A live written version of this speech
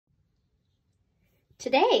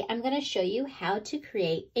Today, I'm going to show you how to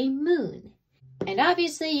create a moon. And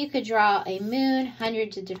obviously, you could draw a moon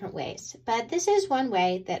hundreds of different ways, but this is one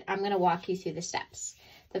way that I'm going to walk you through the steps.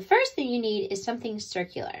 The first thing you need is something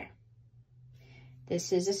circular.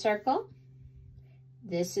 This is a circle.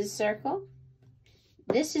 This is a circle.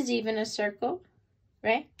 This is even a circle,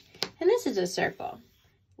 right? And this is a circle.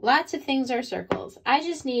 Lots of things are circles. I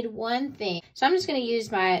just need one thing. So I'm just going to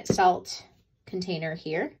use my salt container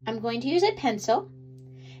here. I'm going to use a pencil.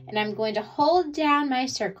 And I'm going to hold down my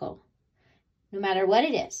circle, no matter what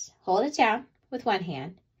it is. Hold it down with one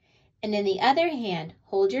hand. And in the other hand,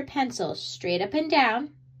 hold your pencil straight up and down,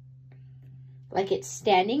 like it's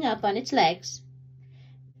standing up on its legs.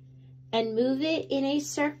 And move it in a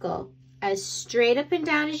circle as straight up and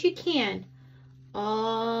down as you can,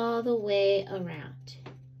 all the way around.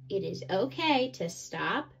 It is okay to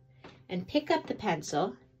stop and pick up the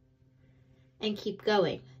pencil and keep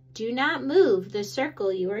going. Do not move the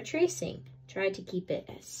circle you are tracing. Try to keep it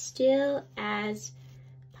as still as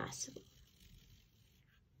possible.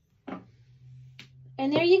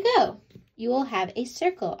 And there you go. You will have a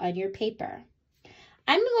circle on your paper.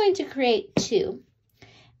 I'm going to create two.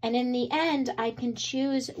 And in the end, I can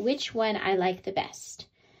choose which one I like the best.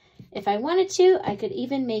 If I wanted to, I could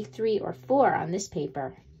even make 3 or 4 on this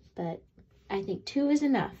paper. But I think 2 is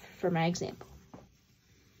enough for my example.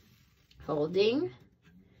 Holding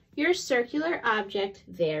your circular object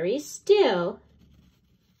very still,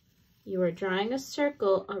 you are drawing a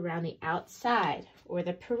circle around the outside or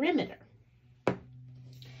the perimeter.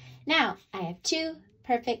 Now, I have 2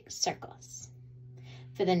 perfect circles.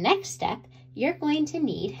 For the next step, you're going to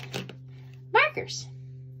need markers.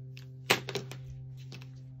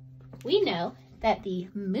 We know that the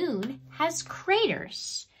moon has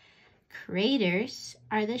craters. Craters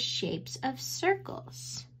are the shapes of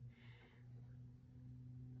circles.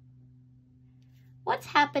 What's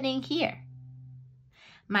happening here?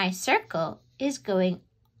 My circle is going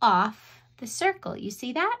off the circle. You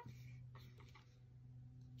see that?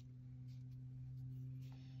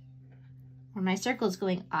 Or my circle is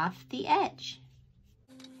going off the edge.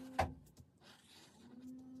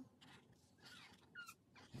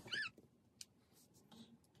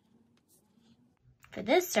 For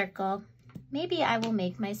this circle, maybe I will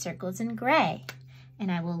make my circles in gray,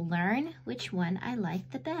 and I will learn which one I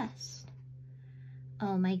like the best.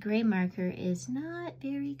 Oh, my gray marker is not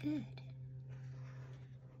very good.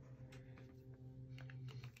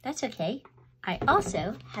 That's okay. I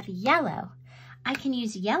also have yellow. I can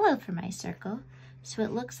use yellow for my circle, so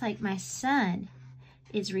it looks like my sun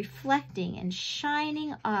is reflecting and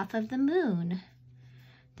shining off of the moon.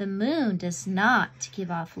 The moon does not give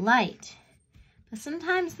off light, but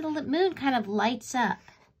sometimes the moon kind of lights up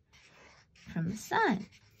from the sun.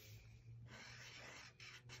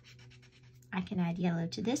 I can add yellow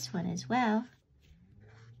to this one as well.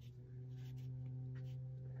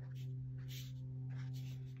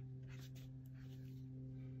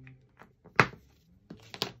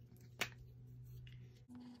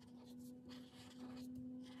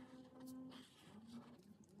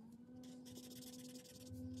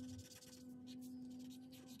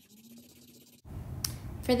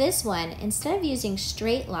 For this one, instead of using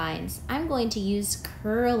straight lines, I'm going to use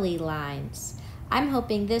curly lines. I'm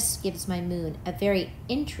hoping this gives my moon a very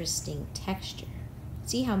interesting texture.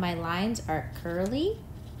 See how my lines are curly?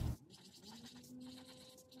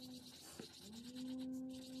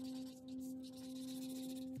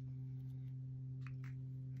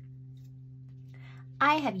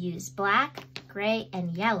 I have used black, gray,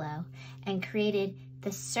 and yellow and created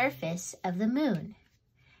the surface of the moon.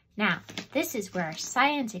 Now, this is where our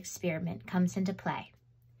science experiment comes into play.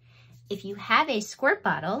 If you have a squirt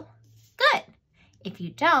bottle, good. If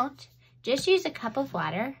you don't, just use a cup of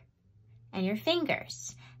water and your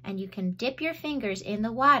fingers. And you can dip your fingers in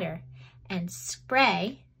the water and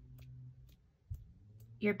spray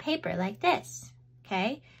your paper like this,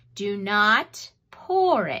 okay? Do not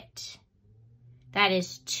pour it. That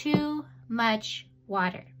is too much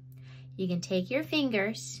water. You can take your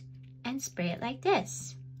fingers and spray it like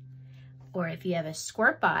this. Or if you have a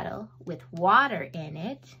squirt bottle with water in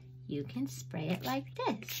it, you can spray it like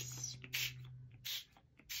this.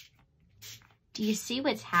 Do you see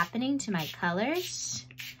what's happening to my colors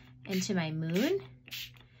and to my moon?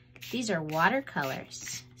 These are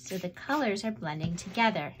watercolors, so the colors are blending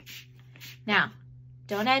together. Now,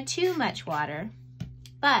 don't add too much water,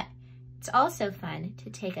 but it's also fun to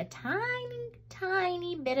take a tiny,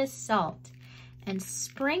 tiny bit of salt and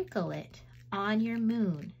sprinkle it on your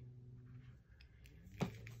moon.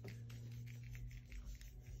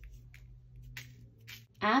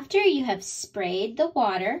 After you have sprayed the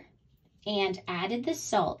water and added the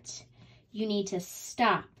salt, you need to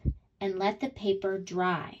stop and let the paper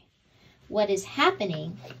dry. What is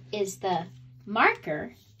happening is the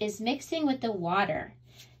marker is mixing with the water.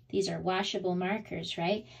 These are washable markers,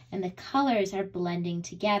 right? And the colors are blending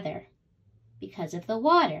together because of the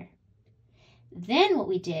water. Then what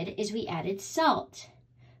we did is we added salt.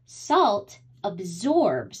 Salt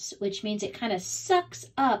absorbs, which means it kind of sucks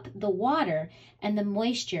up the water and the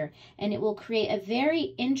moisture, and it will create a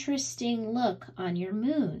very interesting look on your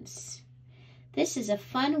moons. This is a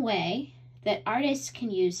fun way that artists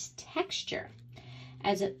can use texture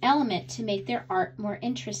as an element to make their art more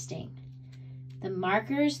interesting. The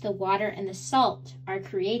markers, the water, and the salt are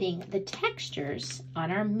creating the textures on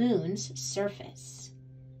our moon's surface.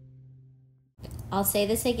 I'll say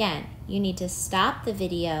this again. You need to stop the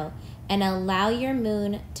video and allow your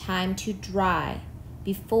moon time to dry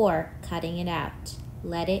before cutting it out.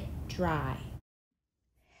 Let it dry.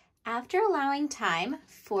 After allowing time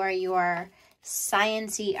for your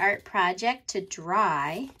sciencey art project to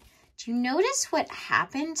dry, do you notice what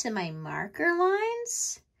happened to my marker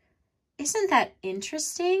lines? Isn't that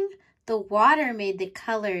interesting? The water made the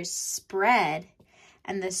colors spread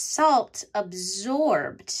and the salt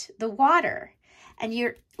absorbed the water. And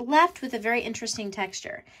you're left with a very interesting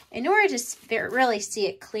texture. In order to really see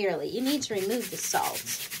it clearly, you need to remove the salt.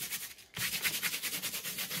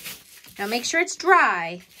 Now make sure it's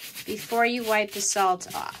dry before you wipe the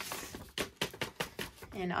salt off.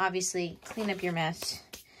 And obviously clean up your mess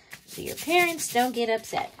so your parents don't get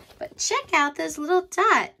upset. But check out those little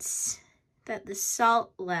dots that the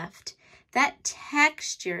salt left. That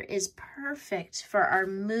texture is perfect for our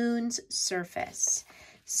moon's surface.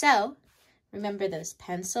 So remember those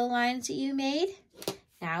pencil lines that you made?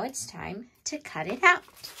 Now it's time to cut it out.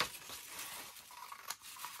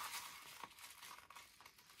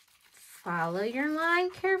 Follow your line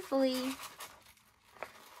carefully.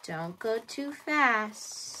 Don't go too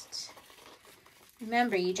fast.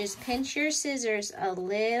 Remember, you just pinch your scissors a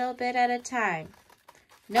little bit at a time.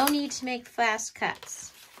 No need to make fast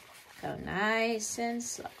cuts. Go nice and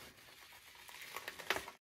slow.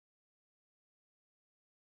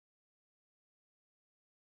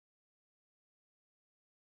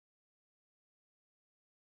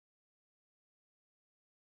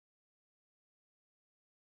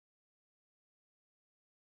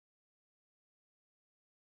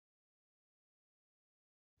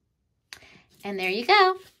 And there you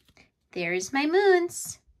go. There's my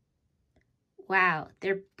moons. Wow,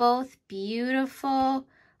 they're both beautiful.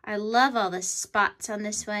 I love all the spots on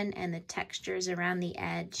this one and the textures around the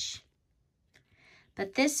edge.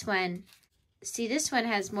 But this one, see, this one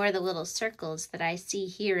has more of the little circles that I see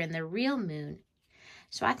here in the real moon.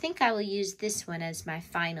 So I think I will use this one as my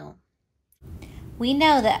final. We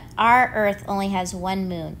know that our Earth only has one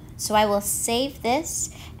moon, so I will save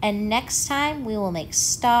this, and next time we will make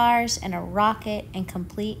stars and a rocket and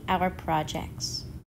complete our projects.